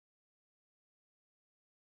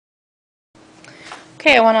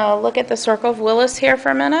Okay, I want to look at the circle of Willis here for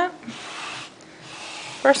a minute.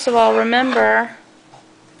 First of all, remember,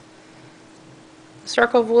 the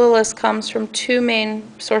circle of Willis comes from two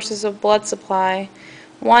main sources of blood supply.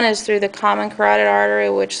 One is through the common carotid artery,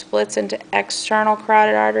 which splits into external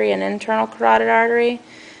carotid artery and internal carotid artery.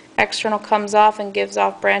 External comes off and gives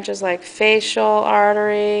off branches like facial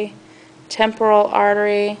artery, temporal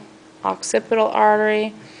artery, occipital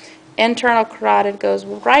artery. Internal carotid goes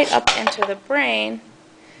right up into the brain,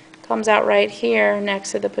 comes out right here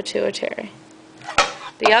next to the pituitary.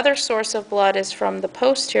 The other source of blood is from the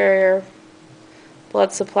posterior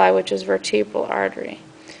blood supply, which is vertebral artery.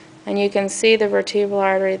 And you can see the vertebral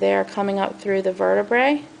artery there coming up through the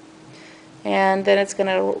vertebrae. And then it's going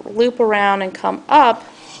to loop around and come up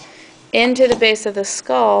into the base of the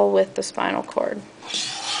skull with the spinal cord.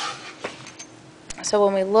 So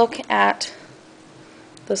when we look at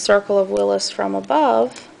the circle of Willis from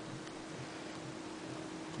above,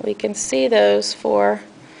 we can see those for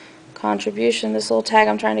contribution. This little tag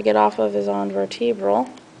I'm trying to get off of is on vertebral.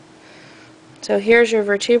 So here's your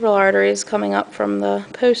vertebral arteries coming up from the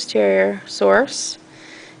posterior source,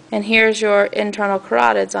 and here's your internal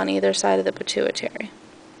carotids on either side of the pituitary.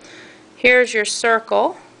 Here's your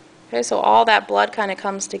circle. Okay, so all that blood kind of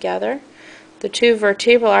comes together. The two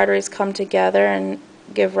vertebral arteries come together and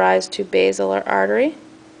give rise to basilar artery,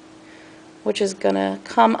 which is going to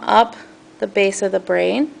come up the base of the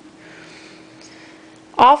brain.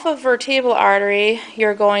 Off of vertebral artery,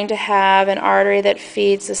 you're going to have an artery that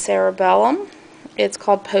feeds the cerebellum. It's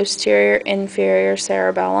called posterior inferior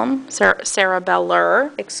cerebellum,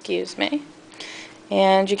 cerebellar, excuse me.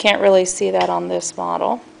 And you can't really see that on this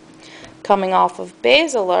model. Coming off of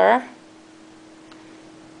basilar,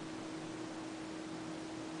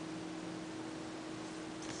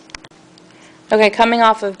 coming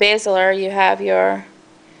off of basilar, you have your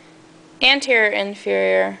anterior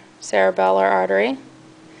inferior cerebellar artery.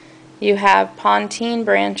 You have pontine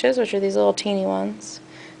branches, which are these little teeny ones.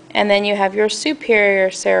 And then you have your superior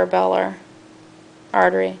cerebellar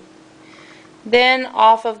artery. Then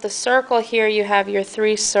off of the circle here you have your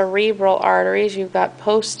three cerebral arteries. You've got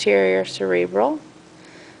posterior cerebral,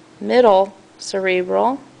 middle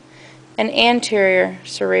cerebral, and anterior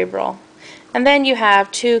cerebral. And then you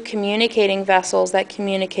have two communicating vessels that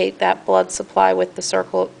communicate that blood supply with the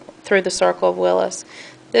circle, through the circle of Willis.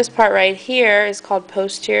 This part right here is called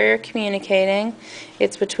posterior communicating.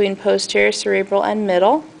 It's between posterior cerebral and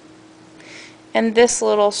middle. And this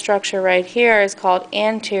little structure right here is called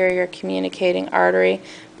anterior communicating artery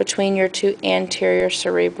between your two anterior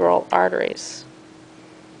cerebral arteries.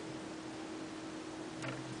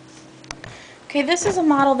 Okay, this is a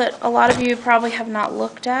model that a lot of you probably have not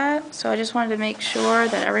looked at, so I just wanted to make sure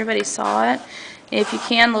that everybody saw it. If you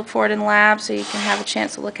can, look for it in lab so you can have a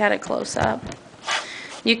chance to look at it close up.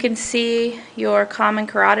 You can see your common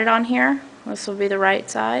carotid on here. This will be the right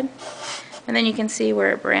side. And then you can see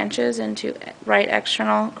where it branches into right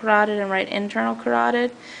external carotid and right internal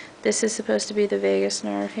carotid. This is supposed to be the vagus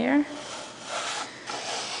nerve here.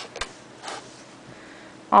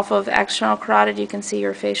 Off of external carotid you can see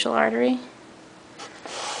your facial artery.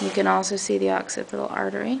 You can also see the occipital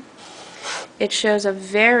artery. It shows a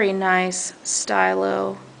very nice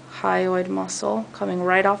stylohyoid muscle coming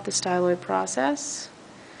right off the styloid process.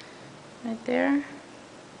 Right there.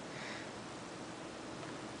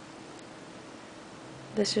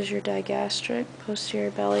 This is your digastric,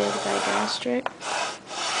 posterior belly of the digastric.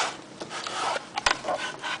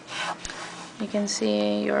 You can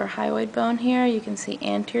see your hyoid bone here. You can see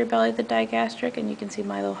anterior belly of the digastric, and you can see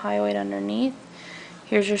mylohyoid underneath.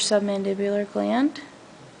 Here's your submandibular gland.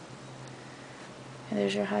 And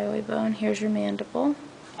there's your hyoid bone. Here's your mandible.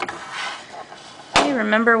 Okay,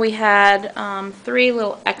 remember we had 3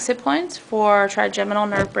 little exit points for trigeminal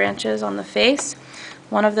nerve branches on the face.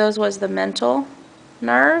 One of those was the mental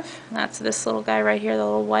nerve. That's this little guy right here, the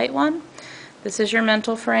little white one. This is your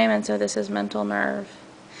mental frame, and so this is mental nerve.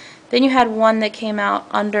 Then you had one that came out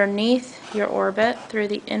underneath your orbit through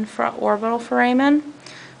the infraorbital foramen,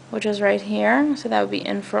 which is right here, so that would be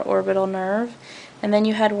infraorbital nerve. And then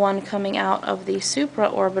you had one coming out of the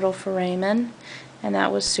supraorbital foramen, and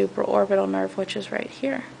that was supraorbital nerve, which is right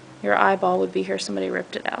here. Your eyeball would be here, somebody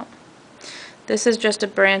ripped it out. This is just a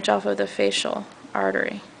branch off of the facial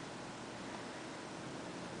artery.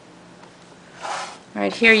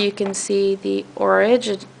 Right here you can see the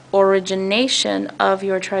origination of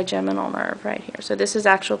your trigeminal nerve right here. So this is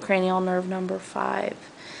actual cranial nerve number 5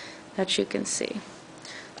 that you can see.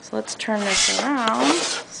 So let's turn this around,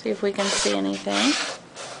 see if we can see anything.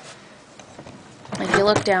 If you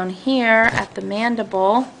look down here at the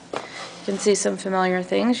mandible, You can see some familiar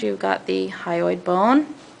things. You've got the hyoid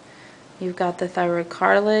bone, you've got the thyroid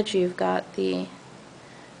cartilage, you've got the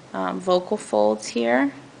vocal folds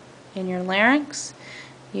here in your larynx,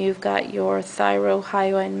 you've got your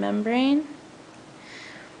thyrohyoid membrane.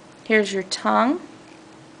 Here's your tongue.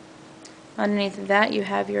 Underneath of that you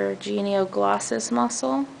have your genioglossus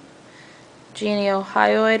muscle,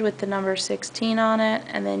 geniohyoid with the number 16 on it,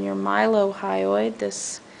 and then your mylohyoid,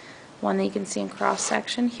 this one that you can see in cross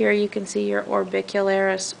section. Here you can see your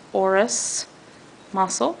orbicularis oris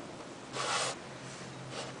muscle.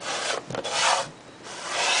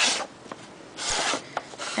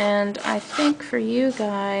 And I think for you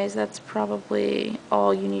guys that's probably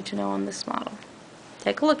all you need to know on this model.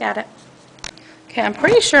 Take a look at it. Okay, I'm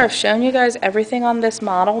pretty sure I've shown you guys everything on this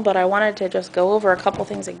model, but I wanted to just go over a couple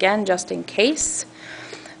things again just in case.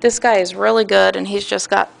 This guy is really good, and he's just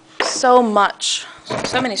got so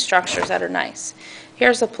many structures that are nice.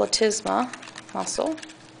 Here's the platysma muscle,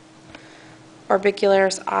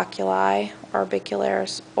 orbicularis oculi,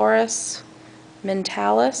 orbicularis oris,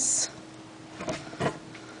 mentalis,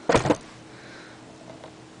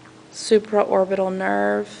 supraorbital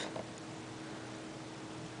nerve,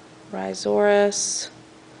 rhizoris,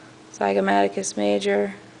 zygomaticus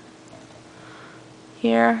major.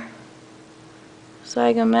 Here,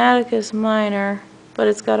 zygomaticus minor, but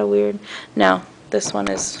it's got a weird, no, this one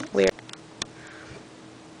is weird.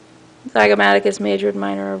 Zygomaticus major and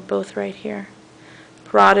minor are both right here.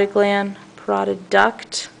 Parotid gland, parotid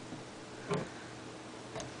duct.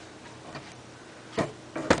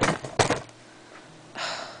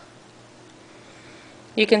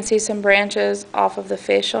 You can see some branches off of the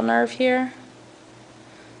facial nerve here.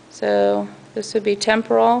 So this would be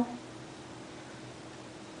temporal,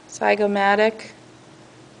 zygomatic,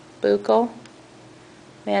 buccal,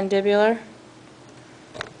 mandibular.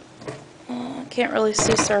 Can't really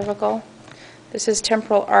see cervical. This is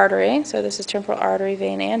temporal artery, so this is temporal artery,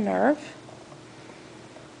 vein, and nerve.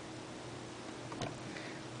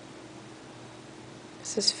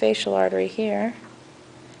 This is facial artery here.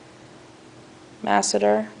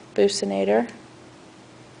 Masseter, buccinator.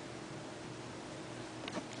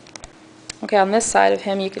 Okay, on this side of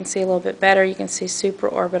him you can see a little bit better. You can see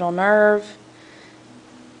supraorbital nerve,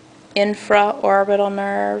 infraorbital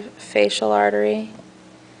nerve, facial artery.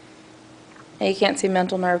 And you can't see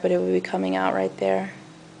mental nerve, but it would be coming out right there.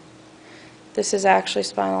 This is actually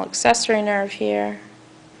spinal accessory nerve here.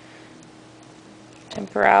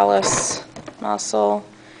 Temporalis muscle,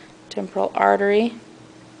 temporal artery.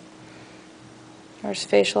 There's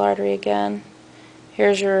facial artery again.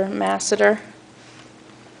 Here's your masseter.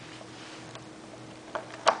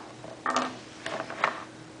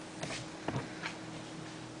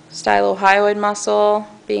 Stylohyoid muscle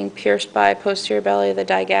being pierced by posterior belly of the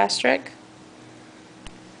digastric.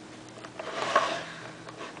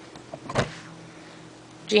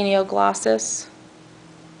 Genioglossus,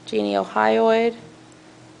 geniohyoid,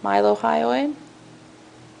 mylohyoid.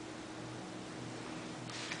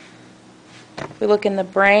 If we look in the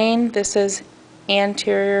brain, this is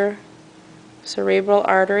anterior cerebral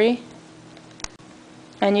artery.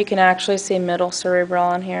 And you can actually see middle cerebral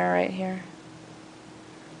on here, right here.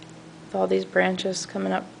 With all these branches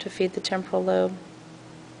coming up to feed the temporal lobe.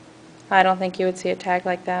 I don't think you would see a tag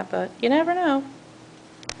like that, but you never know.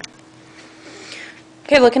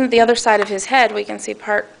 Okay, looking at the other side of his head, we can see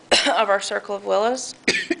part of our circle of Willis.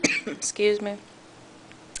 Excuse me.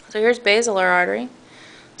 So here's basilar artery.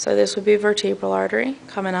 So this would be vertebral artery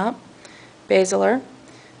coming up, basilar.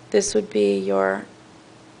 This would be your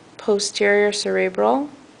posterior cerebral,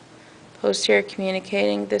 posterior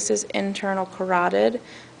communicating. This is internal carotid.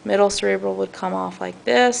 Middle cerebral would come off like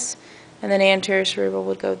this, and then anterior cerebral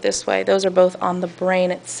would go this way. Those are both on the brain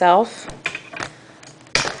itself.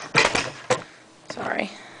 Sorry.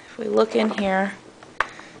 If we look in here,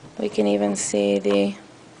 we can even see the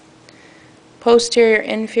posterior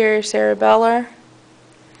inferior cerebellar,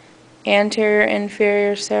 anterior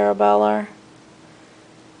inferior cerebellar,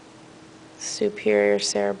 superior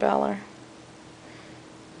cerebellar.